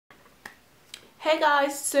Hey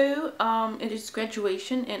guys, so it is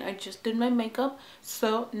graduation and I just did my makeup,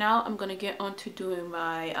 so now I'm gonna get on to doing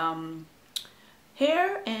my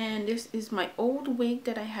hair. And this is my old wig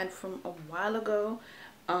that I had from a while ago.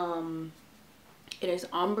 It is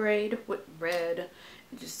ombre with red.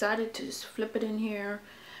 I decided to just flip it in here.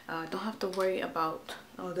 Don't have to worry about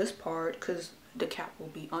this part because the cap will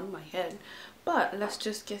be on my head, but let's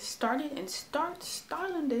just get started and start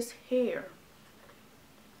styling this hair.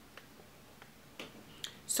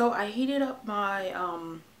 So I heated up my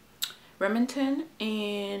Remington,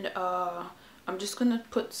 and I'm just gonna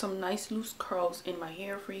put some nice loose curls in my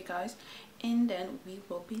hair for you guys, and then we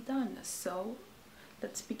will be done. So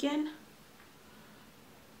let's begin.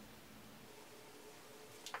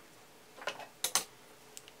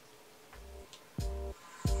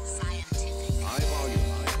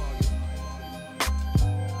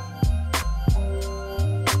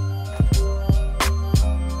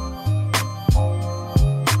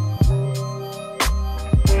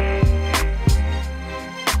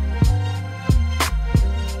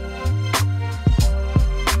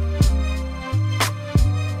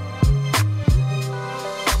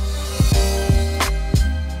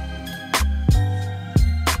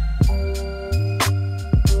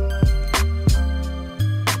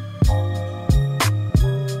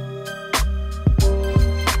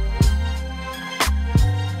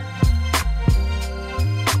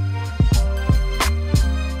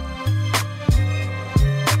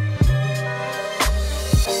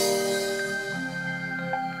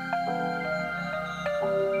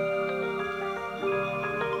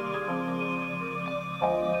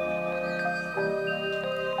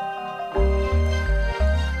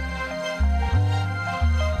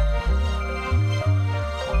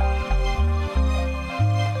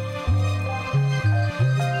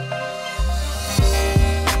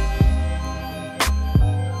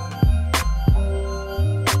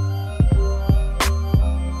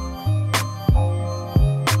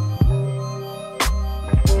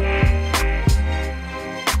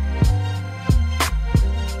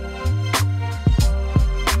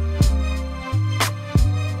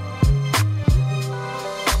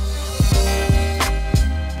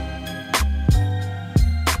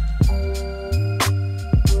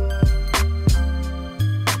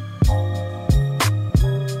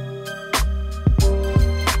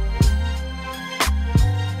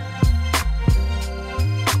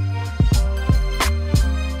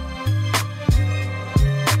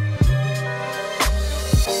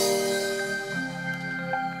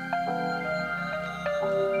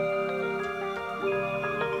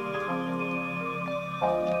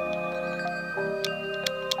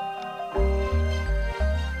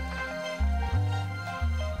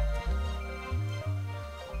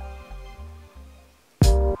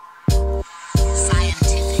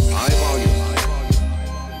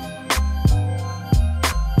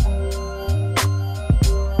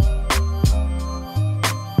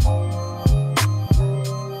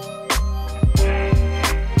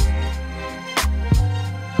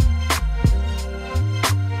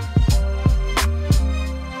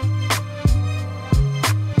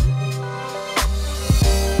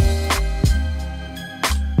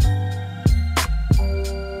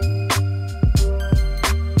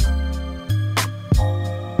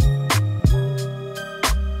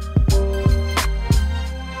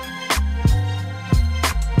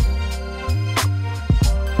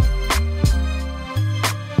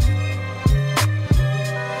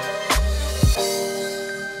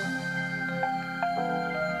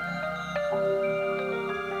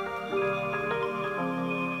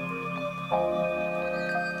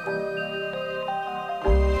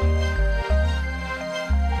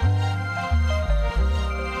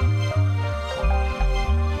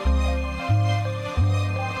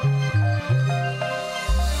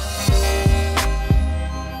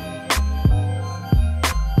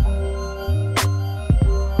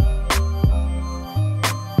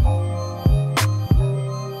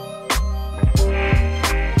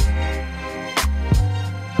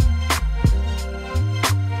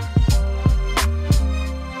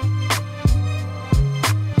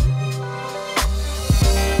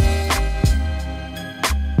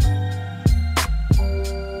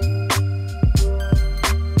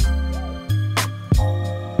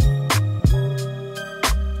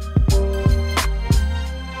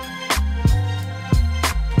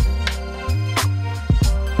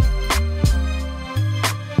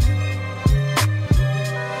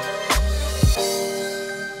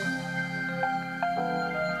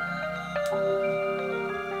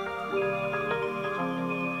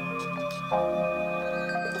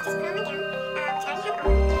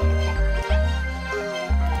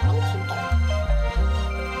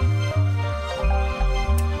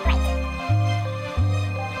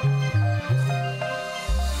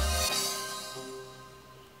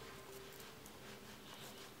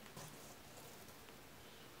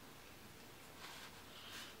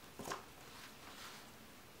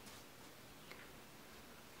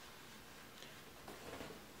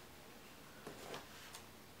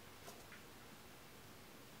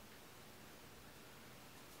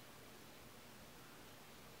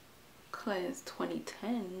 Class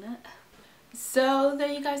 2010. So there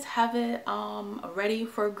you guys have it. Ready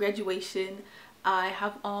for graduation. I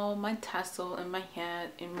have all my tassel in my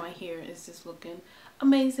hat, and my hair is just looking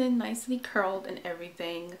amazing, nicely curled and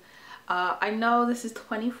everything. I know this is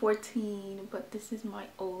 2014, but this is my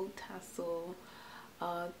old tassel,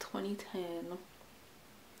 2010.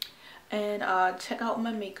 And check out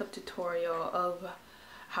my makeup tutorial of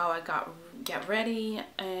how I get ready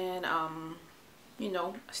and you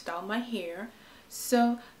know, style my hair.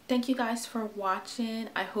 So thank you guys for watching.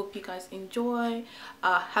 I hope you guys enjoy,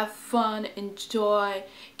 have fun, enjoy,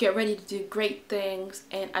 get ready to do great things,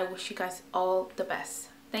 and I wish you guys all the best.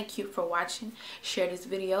 Thank you for watching. Share this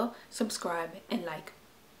video, subscribe, and like.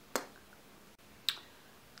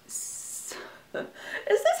 Is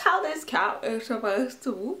this how this cap is supposed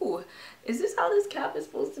to? Ooh, is this how this cap is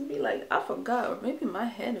supposed to be? Like, I forgot, or maybe my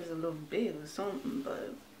head is a little big or something,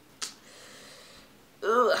 but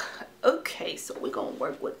ugh. Okay, so we're gonna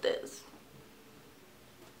work with this.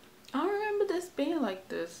 I remember this being like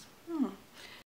this.